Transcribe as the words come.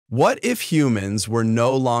What if humans were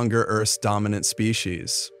no longer Earth's dominant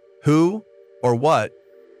species? Who or what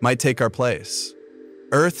might take our place?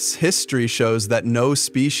 Earth's history shows that no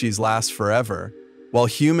species lasts forever. While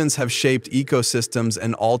humans have shaped ecosystems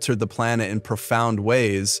and altered the planet in profound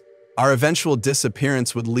ways, our eventual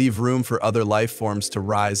disappearance would leave room for other life forms to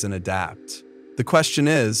rise and adapt. The question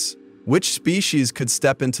is, which species could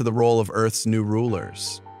step into the role of Earth's new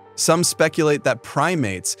rulers? Some speculate that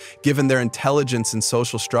primates, given their intelligence and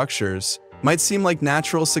social structures, might seem like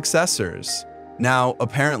natural successors. Now,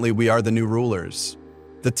 apparently, we are the new rulers.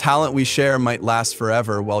 The talent we share might last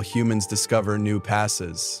forever while humans discover new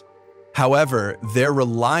passes. However, their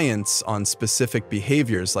reliance on specific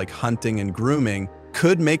behaviors like hunting and grooming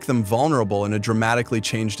could make them vulnerable in a dramatically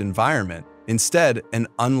changed environment. Instead, an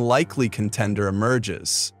unlikely contender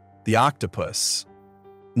emerges: the octopus.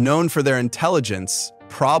 Known for their intelligence,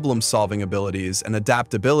 problem-solving abilities, and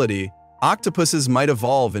adaptability, octopuses might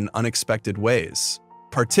evolve in unexpected ways,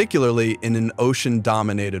 particularly in an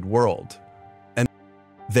ocean-dominated world. And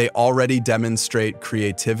they already demonstrate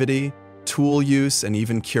creativity, tool use, and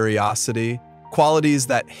even curiosity, qualities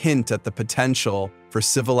that hint at the potential for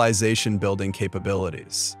civilization-building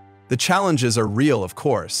capabilities. The challenges are real, of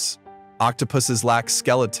course. Octopuses lack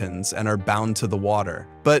skeletons and are bound to the water,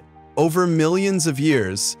 but over millions of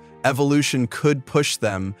years, evolution could push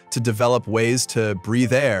them to develop ways to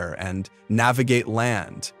breathe air and navigate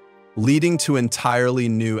land, leading to entirely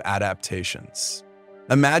new adaptations.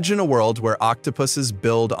 Imagine a world where octopuses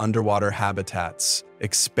build underwater habitats,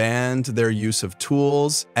 expand their use of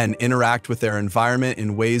tools, and interact with their environment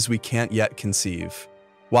in ways we can't yet conceive.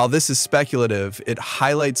 While this is speculative, it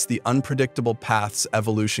highlights the unpredictable paths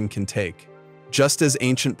evolution can take. Just as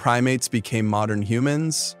ancient primates became modern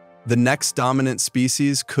humans, the next dominant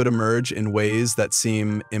species could emerge in ways that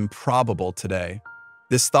seem improbable today.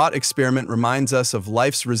 This thought experiment reminds us of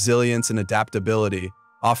life's resilience and adaptability,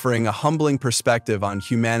 offering a humbling perspective on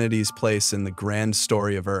humanity's place in the grand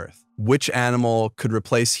story of Earth. Which animal could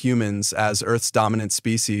replace humans as Earth's dominant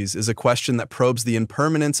species is a question that probes the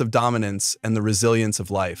impermanence of dominance and the resilience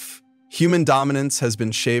of life. Human dominance has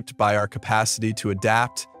been shaped by our capacity to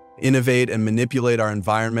adapt, innovate, and manipulate our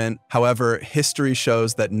environment. However, history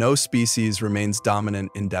shows that no species remains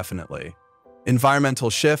dominant indefinitely.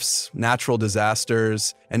 Environmental shifts, natural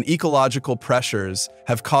disasters, and ecological pressures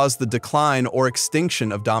have caused the decline or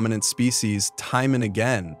extinction of dominant species time and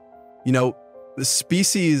again. The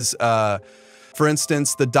species, for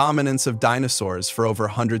instance, the dominance of dinosaurs for over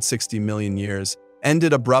 160 million years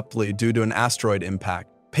ended abruptly due to an asteroid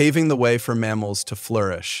impact, paving the way for mammals to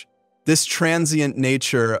flourish. This transient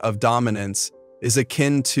nature of dominance is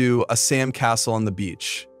akin to a sandcastle on the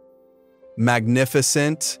beach.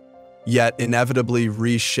 Magnificent, yet inevitably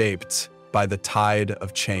reshaped by the tide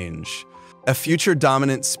of change. A future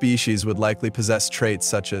dominant species would likely possess traits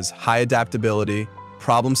such as high adaptability,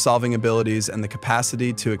 problem-solving abilities, and the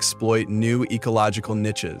capacity to exploit new ecological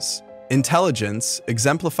niches. Intelligence,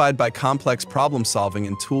 exemplified by complex problem-solving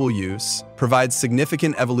and tool use, provides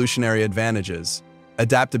significant evolutionary advantages.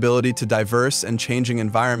 Adaptability to diverse and changing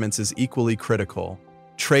environments is equally critical.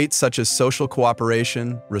 Traits such as social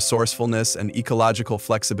cooperation, resourcefulness, and ecological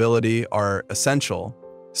flexibility are essential.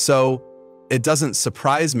 So, it doesn't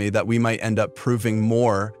surprise me that we might end up proving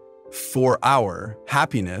more for our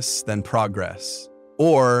happiness than progress,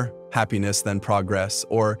 or happiness than progress,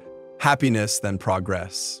 or happiness than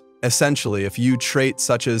progress. Essentially, if traits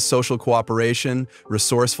such as social cooperation,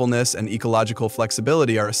 resourcefulness, and ecological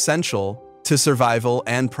flexibility are essential to survival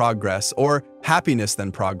and progress, or happiness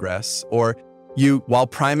than progress, or while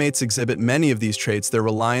primates exhibit many of these traits, their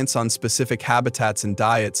reliance on specific habitats and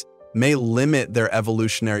diets may limit their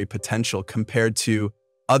evolutionary potential compared to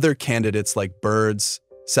other candidates like birds,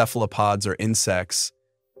 cephalopods, or insects.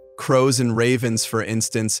 Crows and ravens, for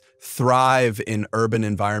instance, thrive in urban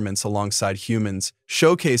environments alongside humans,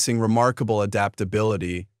 showcasing remarkable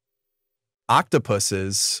adaptability.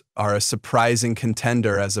 Octopuses are a surprising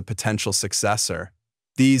contender as a potential successor.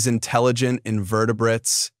 These intelligent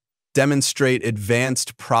invertebrates demonstrate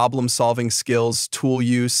advanced problem-solving skills, tool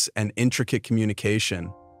use, and intricate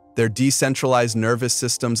communication. Their decentralized nervous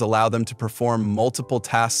systems allow them to perform multiple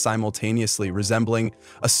tasks simultaneously, resembling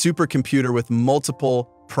a supercomputer with multiple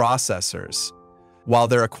processors. While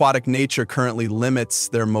their aquatic nature currently limits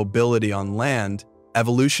their mobility on land,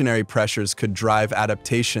 evolutionary pressures could drive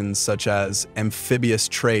adaptations such as amphibious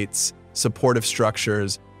traits, supportive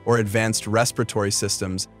structures, or advanced respiratory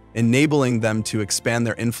systems, enabling them to expand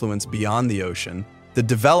their influence beyond the ocean. The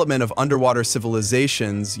development of underwater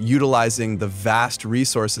civilizations utilizing the vast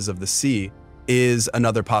resources of the sea is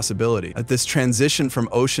another possibility. This transition from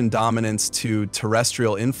ocean dominance to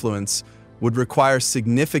terrestrial influence would require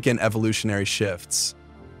significant evolutionary shifts,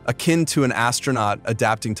 akin to an astronaut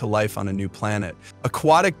adapting to life on a new planet.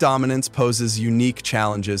 Aquatic dominance poses unique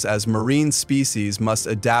challenges as marine species must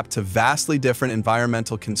adapt to vastly different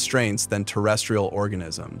environmental constraints than terrestrial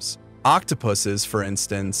organisms. Octopuses, for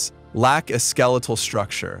instance, lack a skeletal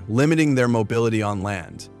structure, limiting their mobility on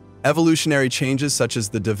land. Evolutionary changes such as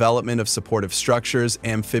the development of supportive structures,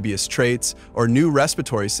 amphibious traits, or new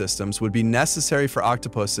respiratory systems would be necessary for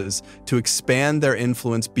octopuses to expand their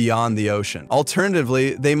influence beyond the ocean.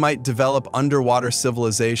 Alternatively, they might develop underwater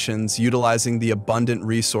civilizations utilizing the abundant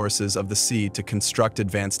resources of the sea to construct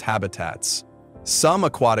advanced habitats. Some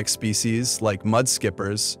aquatic species, like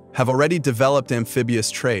mudskippers, have already developed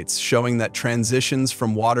amphibious traits, showing that transitions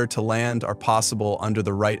from water to land are possible under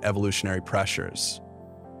the right evolutionary pressures.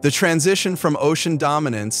 The transition from ocean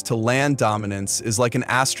dominance to land dominance is like an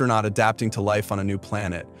astronaut adapting to life on a new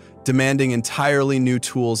planet, demanding entirely new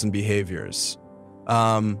tools and behaviors.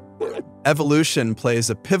 Evolution plays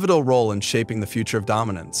a pivotal role in shaping the future of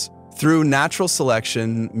dominance. Through natural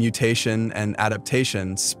selection, mutation, and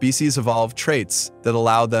adaptation, species evolve traits that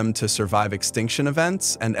allow them to survive extinction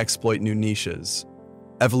events and exploit new niches.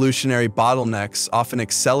 Evolutionary bottlenecks often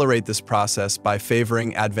accelerate this process by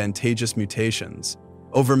favoring advantageous mutations.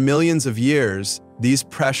 Over millions of years, these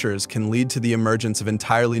pressures can lead to the emergence of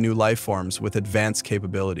entirely new life forms with advanced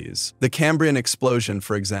capabilities. The Cambrian explosion,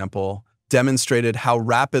 for example, demonstrated how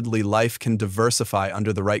rapidly life can diversify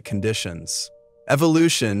under the right conditions.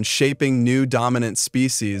 Evolution shaping new dominant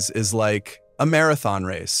species is like a marathon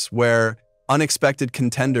race where unexpected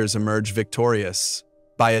contenders emerge victorious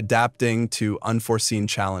by adapting to unforeseen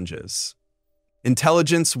challenges.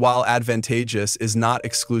 Intelligence, while advantageous, is not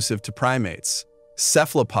exclusive to primates.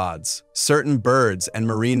 Cephalopods, certain birds, and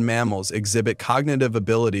marine mammals exhibit cognitive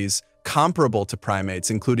abilities comparable to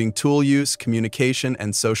primates, including tool use, communication,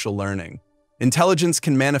 and social learning. Intelligence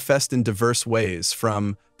can manifest in diverse ways,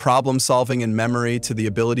 from problem-solving and memory to the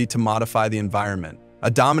ability to modify the environment.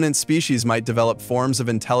 A dominant species might develop forms of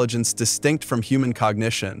intelligence distinct from human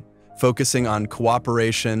cognition, focusing on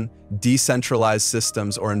cooperation, decentralized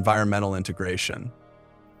systems, or environmental integration.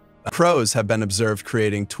 Crows have been observed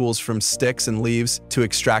creating tools from sticks and leaves to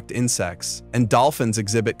extract insects, and dolphins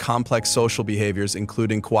exhibit complex social behaviors,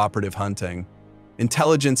 including cooperative hunting.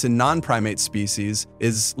 Intelligence in non-primate species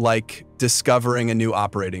is like discovering a new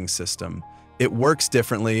operating system. It works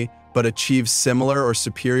differently, but achieves similar or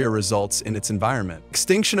superior results in its environment.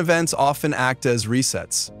 Extinction events often act as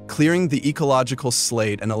resets, clearing the ecological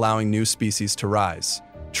slate and allowing new species to rise.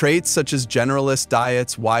 Traits such as generalist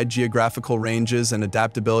diets, wide geographical ranges, and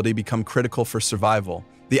adaptability become critical for survival.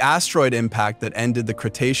 The asteroid impact that ended the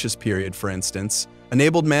Cretaceous period, for instance,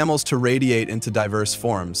 enabled mammals to radiate into diverse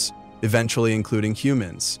forms, eventually including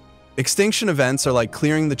humans. Extinction events are like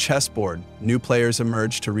clearing the chessboard. New players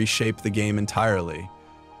emerge to reshape the game entirely.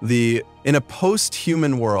 In a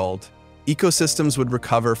post-human world, ecosystems would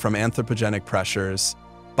recover from anthropogenic pressures,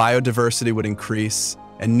 biodiversity would increase,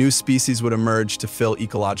 and new species would emerge to fill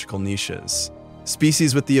ecological niches.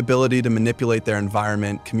 Species with the ability to manipulate their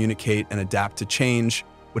environment, communicate, and adapt to change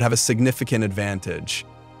would have a significant advantage.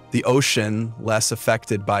 The ocean, less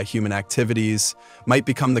affected by human activities, might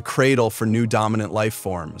become the cradle for new dominant life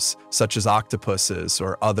forms, such as octopuses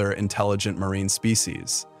or other intelligent marine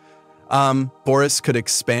species. Forests could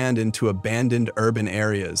expand into abandoned urban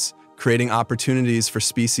areas, creating opportunities for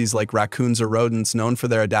species like raccoons or rodents known for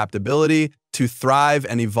their adaptability to thrive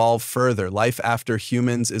and evolve further. Life after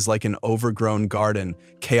humans is like an overgrown garden,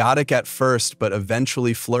 chaotic at first, but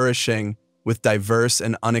eventually flourishing with diverse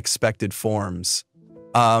and unexpected forms.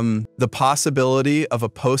 The possibility of a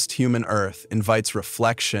post-human Earth invites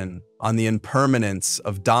reflection on the impermanence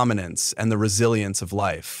of dominance and the resilience of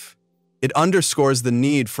life. It underscores the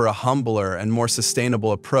need for a humbler and more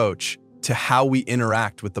sustainable approach to how we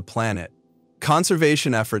interact with the planet.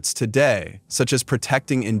 Conservation efforts today, such as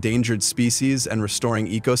protecting endangered species and restoring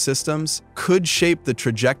ecosystems, could shape the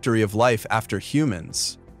trajectory of life after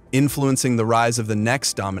humans, influencing the rise of the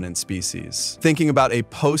next dominant species. Thinking about a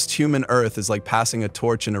post-human Earth is like passing a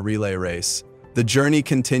torch in a relay race. The journey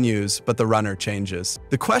continues, but the runner changes.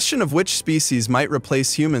 The question of which species might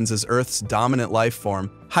replace humans as Earth's dominant life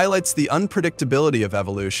form highlights the unpredictability of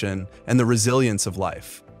evolution and the resilience of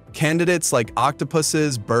life. Candidates like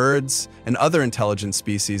octopuses, birds, and other intelligent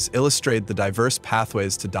species illustrate the diverse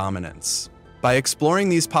pathways to dominance. By exploring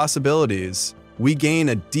these possibilities, we gain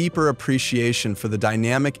a deeper appreciation for the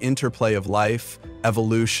dynamic interplay of life,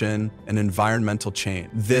 evolution, and environmental change.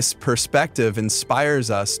 This perspective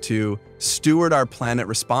inspires us to steward our planet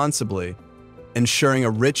responsibly, ensuring a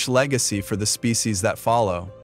rich legacy for the species that follow.